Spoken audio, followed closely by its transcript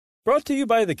Brought to you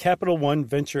by the Capital One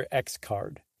Venture X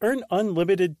card. Earn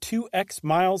unlimited 2x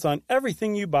miles on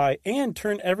everything you buy and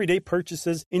turn everyday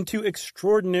purchases into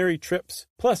extraordinary trips.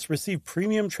 Plus, receive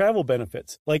premium travel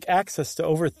benefits like access to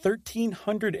over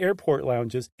 1,300 airport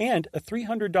lounges and a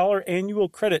 $300 annual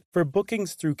credit for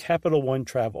bookings through Capital One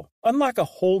Travel. Unlock a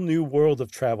whole new world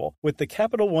of travel with the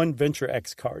Capital One Venture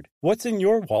X card. What's in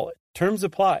your wallet? Terms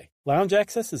apply. Lounge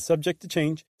access is subject to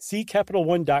change. See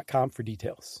CapitalOne.com for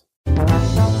details.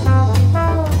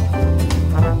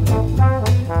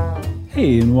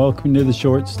 Hey, and welcome to The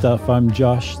Short Stuff. I'm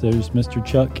Josh, there's Mr.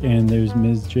 Chuck, and there's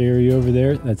Ms. Jerry over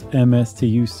there. That's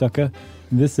MSTU Sucka.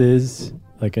 This is,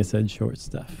 like I said, Short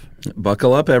Stuff.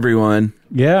 Buckle up, everyone.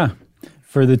 Yeah,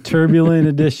 for the turbulent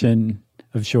edition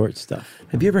of Short Stuff.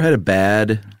 Have you ever had a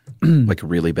bad, like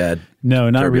really bad? No,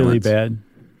 not turbulence? really bad.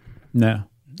 No.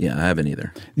 Yeah, I haven't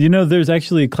either. You know, there's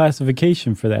actually a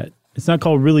classification for that. It's not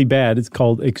called really bad. It's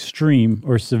called extreme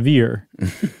or severe.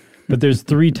 But there's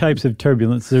three types of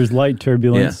turbulence. There's light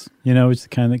turbulence, you know, it's the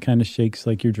kind that kind of shakes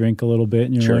like your drink a little bit,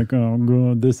 and you're like, oh, I'm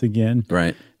going this again.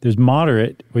 Right. There's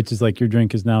moderate, which is like your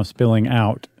drink is now spilling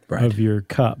out of your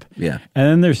cup. Yeah. And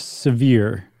then there's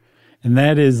severe, and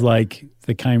that is like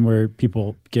the kind where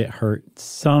people get hurt,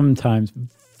 sometimes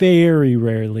very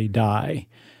rarely die.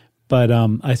 But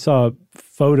I saw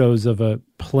photos of a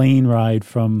plane ride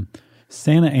from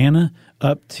Santa Ana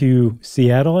up to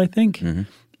Seattle, I think. Mm-hmm.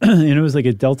 And it was like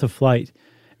a Delta flight,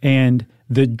 and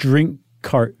the drink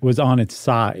cart was on its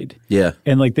side. Yeah.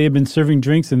 And like they had been serving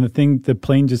drinks, and the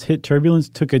plane just hit turbulence,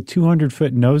 took a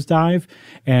 200-foot nosedive,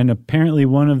 and apparently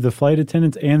one of the flight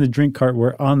attendants and the drink cart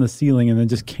were on the ceiling and then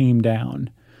just came down.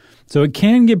 So it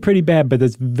can get pretty bad, but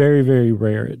that's very, very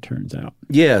rare, it turns out.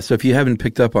 Yeah, so if you haven't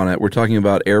picked up on it, we're talking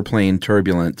about airplane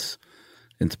turbulence,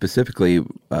 and specifically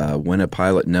when a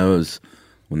pilot knows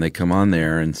when they come on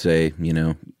there and say, you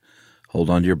know, hold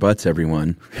on to your butts,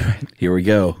 everyone. Here we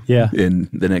go. Yeah. In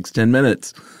the next 10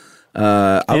 minutes.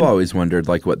 I've always wondered,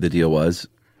 like, what the deal was.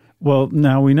 Well,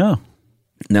 now we know.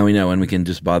 Now we know, and we can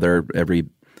just bother every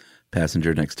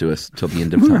passenger next to us till the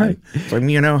end of time. Right. So,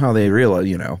 you know how they realize,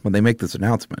 you know, when they make this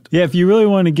announcement. Yeah, if you really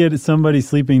want to get somebody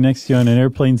sleeping next to you on an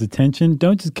airplane's attention,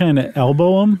 don't just kind of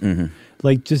elbow them. Mm-hmm.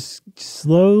 Like, just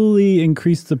slowly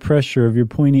increase the pressure of your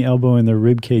pointy elbow in their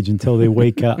rib cage until they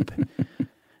wake up.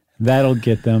 That'll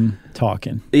get them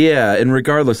talking. Yeah, and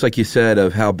regardless, like you said,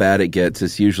 of how bad it gets,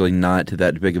 it's usually not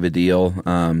that big of a deal.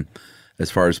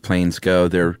 As far as planes go,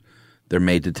 they're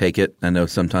made to take it. I know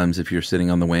sometimes if you're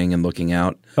sitting on the wing and looking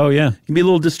out, oh yeah, it can be a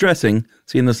little distressing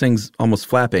seeing those things almost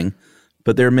flapping,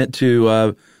 but they're meant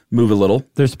to move a little.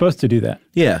 They're supposed to do that.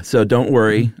 Yeah, so don't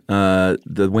worry.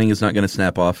 The wing is not going to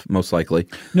snap off, most likely.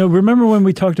 No, remember when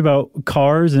we talked about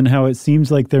cars and how it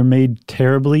seems like they're made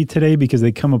terribly today because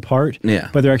they come apart? Yeah.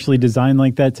 But they're actually designed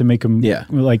like that to make them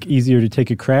like easier to take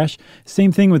a crash.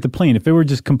 Same thing with the plane. If it were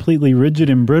just completely rigid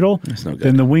and brittle,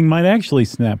 then the wing might actually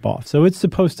snap off. So it's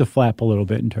supposed to flap a little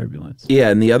bit in turbulence. Yeah,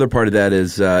 and the other part of that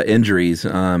is injuries.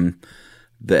 The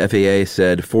FAA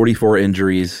said 44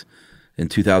 injuries in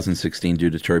 2016 due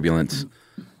to turbulence.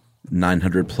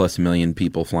 900 plus million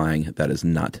people flying. That is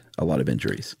not a lot of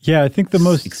injuries. Yeah, I think the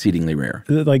most exceedingly rare.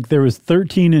 Like there was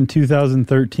 13 in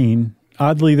 2013.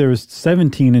 Oddly, there was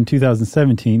 17 in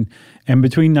 2017. And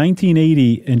between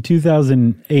 1980 and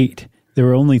 2008, there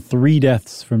were only 3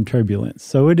 deaths from turbulence.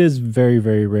 So it is very,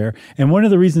 very rare. And one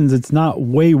of the reasons it's not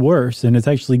way worse and it's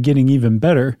actually getting even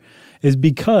better is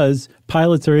because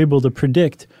pilots are able to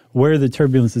predict where the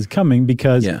turbulence is coming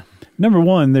because number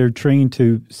one, they're trained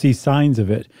to see signs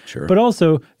of it. Sure. But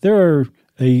also, there are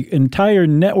an entire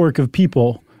network of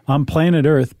people on planet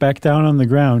Earth back down on the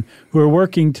ground who are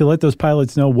working to let those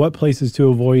pilots know what places to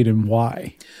avoid and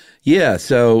why. Yeah,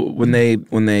 so when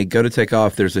they go to take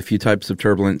off, there's a few types of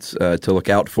turbulence to look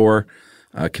out for.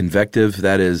 Convective,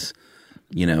 that is,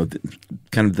 you know,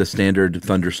 kind of the standard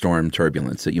thunderstorm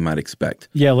turbulence that you might expect.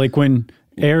 Yeah, like when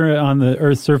air on the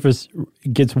Earth's surface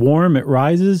gets warm, it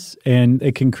rises, and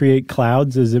it can create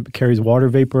clouds as it carries water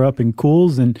vapor up and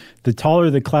cools. And the taller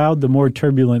the cloud, the more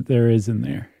turbulent there is in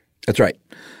there. That's right.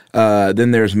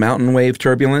 Then there's mountain wave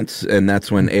turbulence, and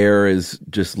that's when air is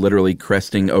just literally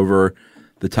cresting over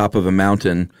the top of a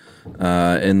mountain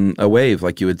in a wave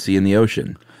like you would see in the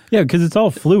ocean. Yeah, because it's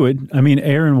all fluid. I mean,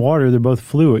 air and water, they're both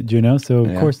fluid, you know? So,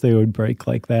 of course, they would break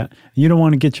like that. You don't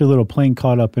want to get your little plane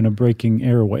caught up in a breaking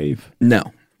air wave. No.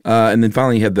 And then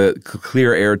finally you have the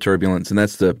clear air turbulence, and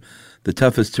that's the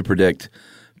toughest to predict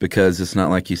because it's not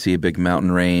like you see a big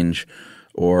mountain range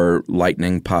or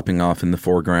lightning popping off in the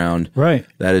foreground. Right.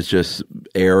 That is just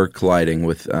air colliding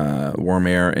with warm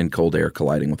air and cold air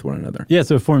colliding with one another. Yeah,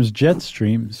 so it forms jet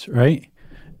streams, right?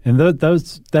 And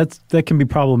that can be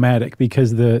problematic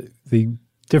because the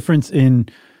difference in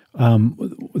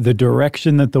the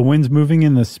direction that the wind's moving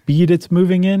in, the speed it's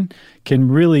moving in, can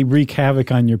really wreak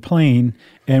havoc on your plane.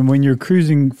 And when you're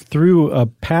cruising through a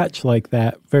patch like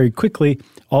that very quickly,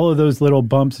 all of those little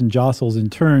bumps and jostles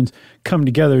and turns come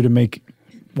together to make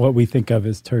what we think of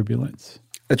as turbulence.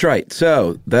 That's right.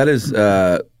 So that is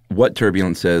what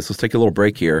turbulence is. Let's take a little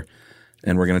break here,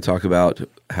 and we're going to talk about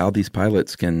how these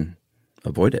pilots can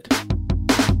avoid it.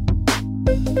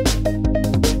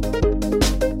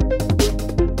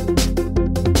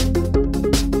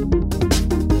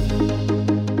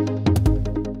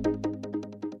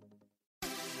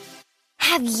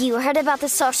 Have you heard about the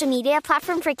social media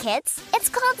platform for kids? It's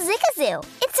called Zigazoo.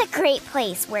 It's a great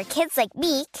place where kids like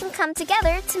me can come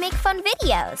together to make fun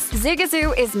videos.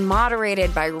 Zigazoo is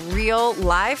moderated by real,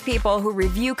 live people who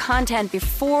review content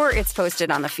before it's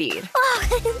posted on the feed.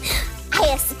 Oh,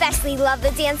 I especially love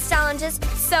the dance challenges.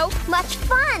 So much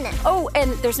fun. Oh,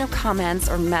 and there's no comments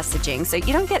or messaging, so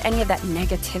you don't get any of that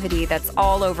negativity that's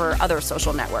all over other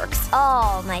social networks.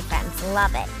 All my friends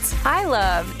love it. I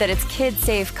love that it's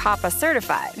kid-safe COPPA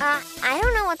certified. I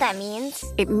don't know what that means.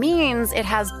 It means it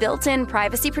has built-in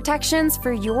privacy protections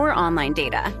for your online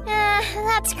data.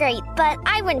 That's great, but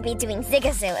I wouldn't be doing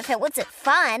Zigazoo if it wasn't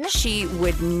fun. She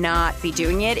would not be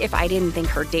doing it if I didn't think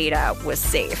her data was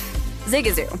safe.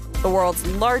 Zigazoo, the world's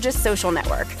largest social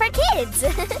network. For kids!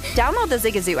 Download the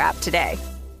Zigazoo app today.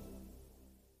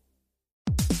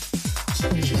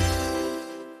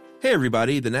 Hey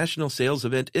everybody, the national sales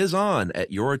event is on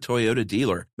at your Toyota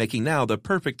dealer, making now the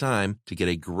perfect time to get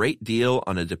a great deal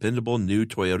on a dependable new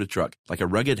Toyota truck, like a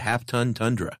rugged half-ton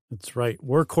Tundra. That's right.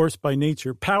 Workhorse by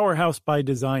nature, powerhouse by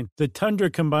design. The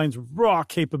Tundra combines raw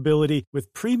capability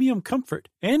with premium comfort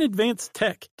and advanced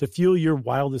tech to fuel your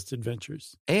wildest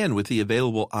adventures. And with the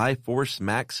available iForce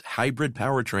Max hybrid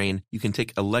powertrain, you can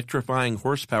take electrifying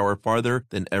horsepower farther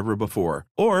than ever before.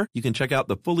 Or you can check out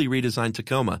the fully redesigned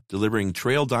Tacoma, delivering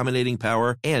trail-dominating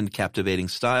power and captivating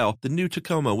style. The new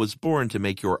Tacoma was born to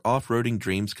make your off-roading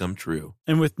dreams come true.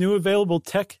 And with new available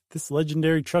tech, this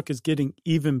legendary truck is getting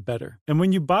even better. And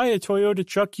when you buy a Toyota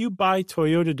truck, you buy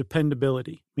Toyota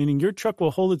dependability, meaning your truck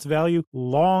will hold its value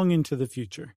long into the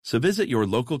future. So visit your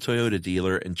local Toyota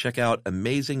dealer and check out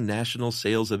amazing national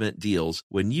sales event deals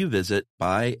when you visit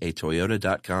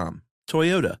buyatoyota.com.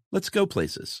 Toyota, let's go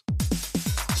places.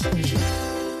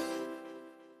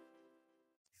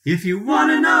 If you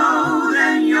want to know,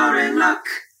 then you're in luck.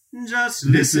 Just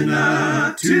listen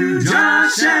up to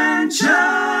Josh and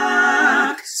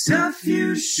Chuck. Stuff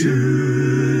you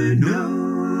should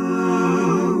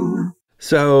know.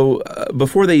 So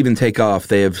before they even take off,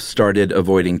 they have started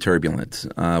avoiding turbulence.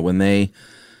 When they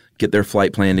get their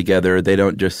flight plan together, they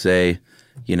don't just say,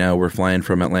 we're flying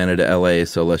from Atlanta to LA,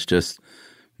 so let's just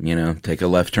take a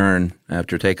left turn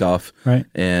after takeoff, right,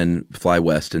 and fly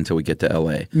west until we get to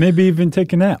LA. Maybe even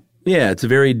take a nap. Yeah, it's a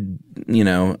very,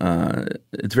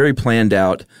 it's very planned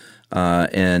out.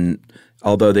 And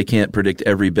although they can't predict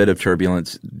every bit of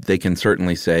turbulence, they can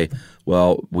certainly say,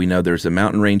 well, we know there's a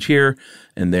mountain range here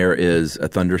and there is a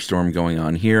thunderstorm going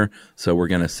on here, so we're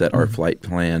going to set our flight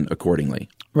plan accordingly.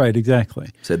 Right, exactly.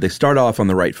 So they start off on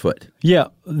the right foot. Yeah,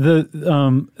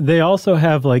 they also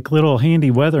have like little handy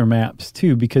weather maps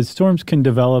too, because storms can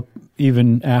develop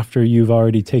even after you've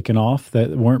already taken off that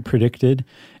weren't predicted,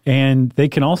 and they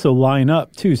can also line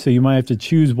up too. So you might have to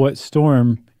choose what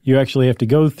storm you actually have to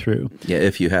go through. Yeah,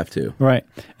 if you have to. Right.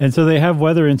 And so they have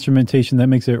weather instrumentation that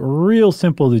makes it real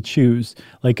simple to choose.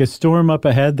 Like a storm up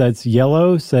ahead that's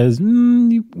yellow says,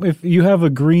 if you have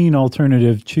a green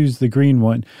alternative, choose the green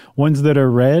one. Ones that are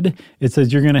red, it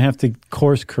says you're going to have to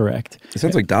course correct. It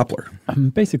sounds like Doppler.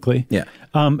 Basically. Yeah.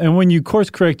 And when you course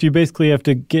correct, you basically have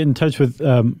to get in touch with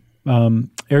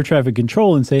air traffic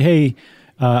control and say, hey,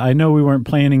 I know we weren't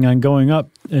planning on going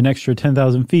up an extra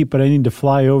 10,000 feet, but I need to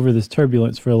fly over this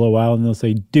turbulence for a little while. And they'll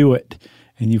say, do it.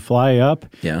 And you fly up.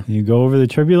 Yeah. And you go over the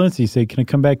turbulence. You say, can I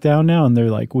come back down now? And they're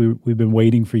like, we've been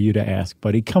waiting for you to ask,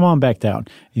 buddy. Come on back down.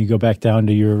 And you go back down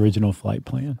to your original flight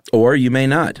plan. Or you may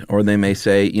not. Or they may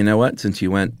say, you know what, since you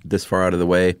went this far out of the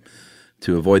way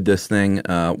to avoid this thing,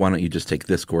 why don't you just take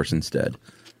this course instead?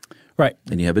 Right.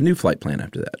 And you have a new flight plan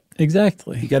after that.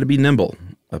 Exactly. You got to be nimble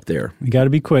up there. You got to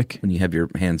be quick. When you have your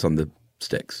hands on the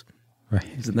sticks. Right.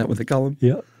 Isn't that what they call them?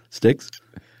 Yep. Sticks?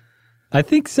 I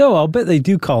think so. I'll bet they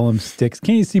do call them sticks.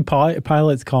 Can't you see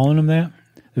pilots calling them that?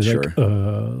 They're sure.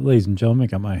 Like, ladies and gentlemen,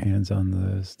 got my hands on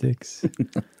the sticks.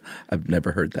 I've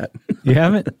never heard that. You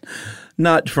haven't?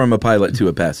 Not from a pilot to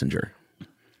a passenger.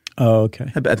 Oh,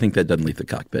 okay. I think that doesn't leave the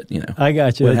cockpit, I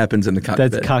got you. What happens in the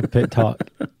cockpit? That's cockpit talk.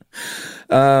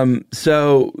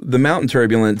 So the mountain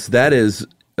turbulence, that is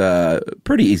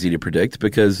pretty easy to predict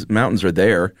because mountains are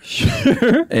there.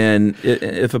 Sure. And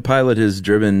if a pilot has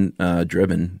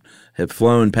have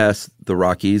flown past the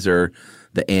Rockies or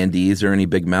the Andes or any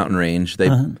big mountain range, they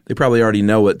probably already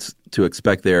know what to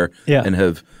expect there and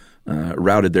have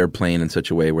routed their plane in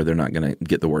such a way where they're not going to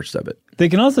get the worst of it. They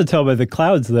can also tell by the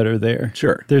clouds that are there.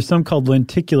 Sure. There's some called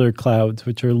lenticular clouds,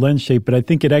 which are lens-shaped, but I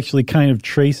think it actually kind of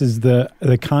traces the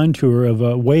contour of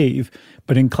a wave.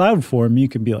 But in cloud form, you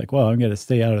can be like, well, I'm going to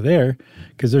stay out of there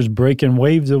because there's breaking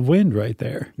waves of wind right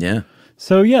there. Yeah.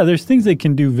 So, yeah, there's things they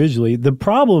can do visually. The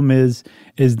problem is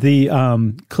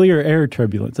the clear air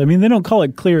turbulence. I mean, they don't call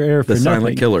it clear air for nothing. The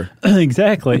silent killer.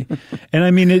 Exactly. And,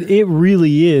 I mean, it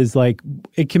really is like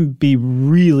it can be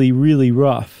really, really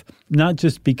rough, not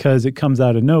just because it comes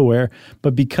out of nowhere,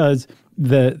 but because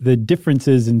the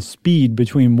differences in speed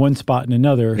between one spot and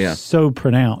another are so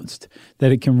pronounced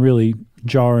that it can really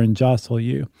jar and jostle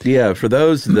you. Yeah, for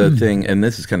those, the thing, and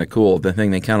this is kind of cool, the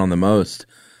thing they count on the most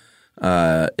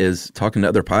is talking to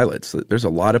other pilots. There's a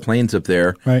lot of planes up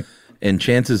there. Right. And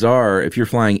chances are, if you're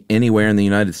flying anywhere in the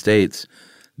United States,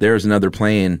 there's another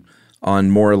plane on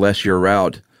more or less your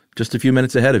route just a few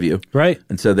minutes ahead of you. Right.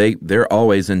 And so they're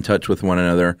always in touch with one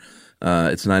another.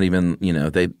 It's not even,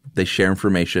 they share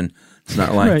information. It's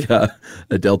not like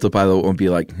a Delta pilot won't be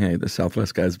like, hey, the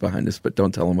Southwest guy's behind us, but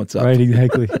don't tell him what's up. Right,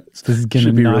 exactly. This is going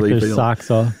to knock their socks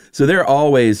off. So they're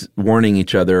always warning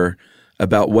each other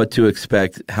about what to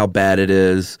expect, how bad it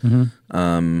is,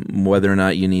 whether or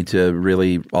not you need to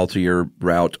really alter your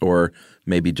route or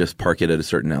maybe just park it at a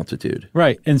certain altitude.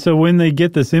 Right. And so when they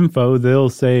get this info, they'll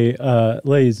say,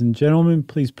 ladies and gentlemen,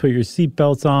 please put your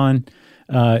seatbelts on,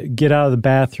 get out of the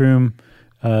bathroom,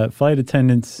 flight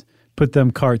attendants, put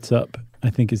them carts up, I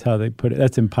think is how they put it.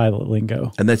 That's in pilot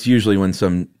lingo. And that's usually when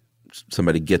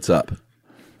somebody gets up.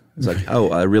 It's like,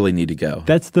 oh, I really need to go.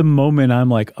 That's the moment I'm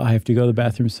like, I have to go to the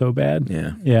bathroom so bad.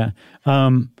 Yeah. Yeah.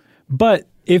 But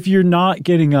if you're not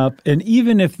getting up, and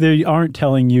even if they aren't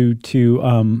telling you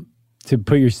to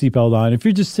put your seatbelt on, if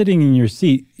you're just sitting in your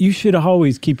seat, you should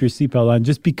always keep your seatbelt on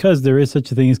just because there is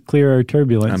such a thing as clear air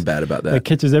turbulence. I'm bad about that. That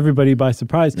catches everybody by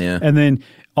surprise. Yeah. And then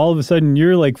all of a sudden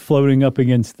you're like floating up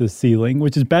against the ceiling,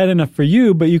 which is bad enough for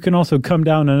you, but you can also come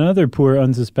down on other poor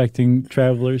unsuspecting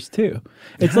travelers too.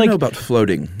 It's I don't know about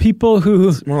floating. People who...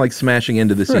 It's more like smashing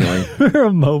into the ceiling. For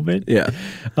a moment. Yeah.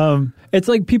 It's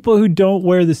like people who don't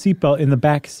wear the seatbelt in the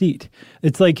back seat.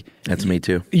 It's like... That's me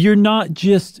too. You're not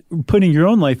just putting your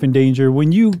own life in danger.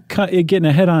 When you get in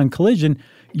a head-on collision,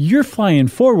 you're flying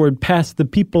forward past the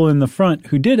people in the front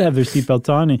who did have their seatbelts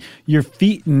on, and your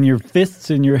feet and your fists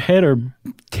and your head are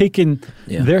taking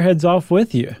their heads off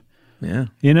with you. Yeah.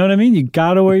 You know what I mean? You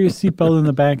got to wear your seatbelt in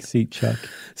the back seat, Chuck.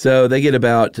 So they get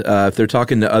about, if they're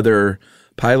talking to other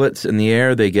pilots in the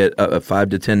air, they get a 5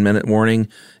 to 10 minute warning.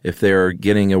 If they're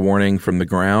getting a warning from the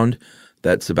ground,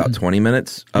 that's about 20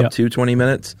 minutes, up to 20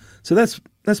 minutes. So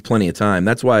that's plenty of time.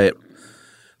 That's why it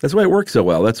works so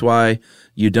well. That's why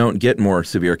you don't get more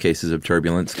severe cases of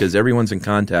turbulence, because everyone's in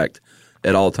contact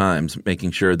at all times,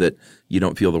 making sure that you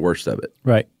don't feel the worst of it.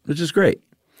 Right. Which is great.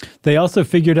 They also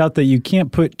figured out that you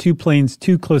can't put two planes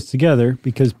too close together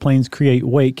because planes create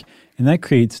wake, and that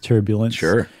creates turbulence.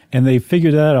 Sure. And they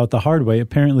figured that out the hard way.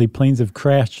 Apparently, planes have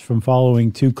crashed from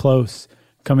following too close,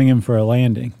 coming in for a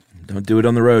landing. Don't do it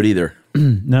on the road either.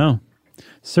 No,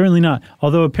 certainly not.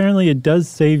 Although apparently it does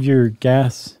save your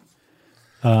gas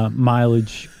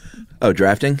mileage. Oh,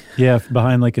 drafting? Yeah,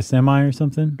 behind like a semi or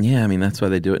something. Yeah, I mean, that's why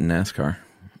they do it in NASCAR.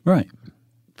 Right.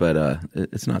 But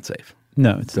it's not safe.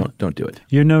 No, it's not. Don't do it.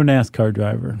 You're no NASCAR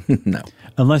driver. No.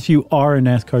 Unless you are a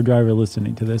NASCAR driver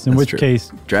listening to this, in which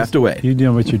case... Draft away. You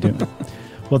know what you're doing.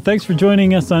 Well, thanks for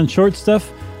joining us on Short Stuff.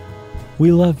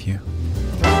 We love you.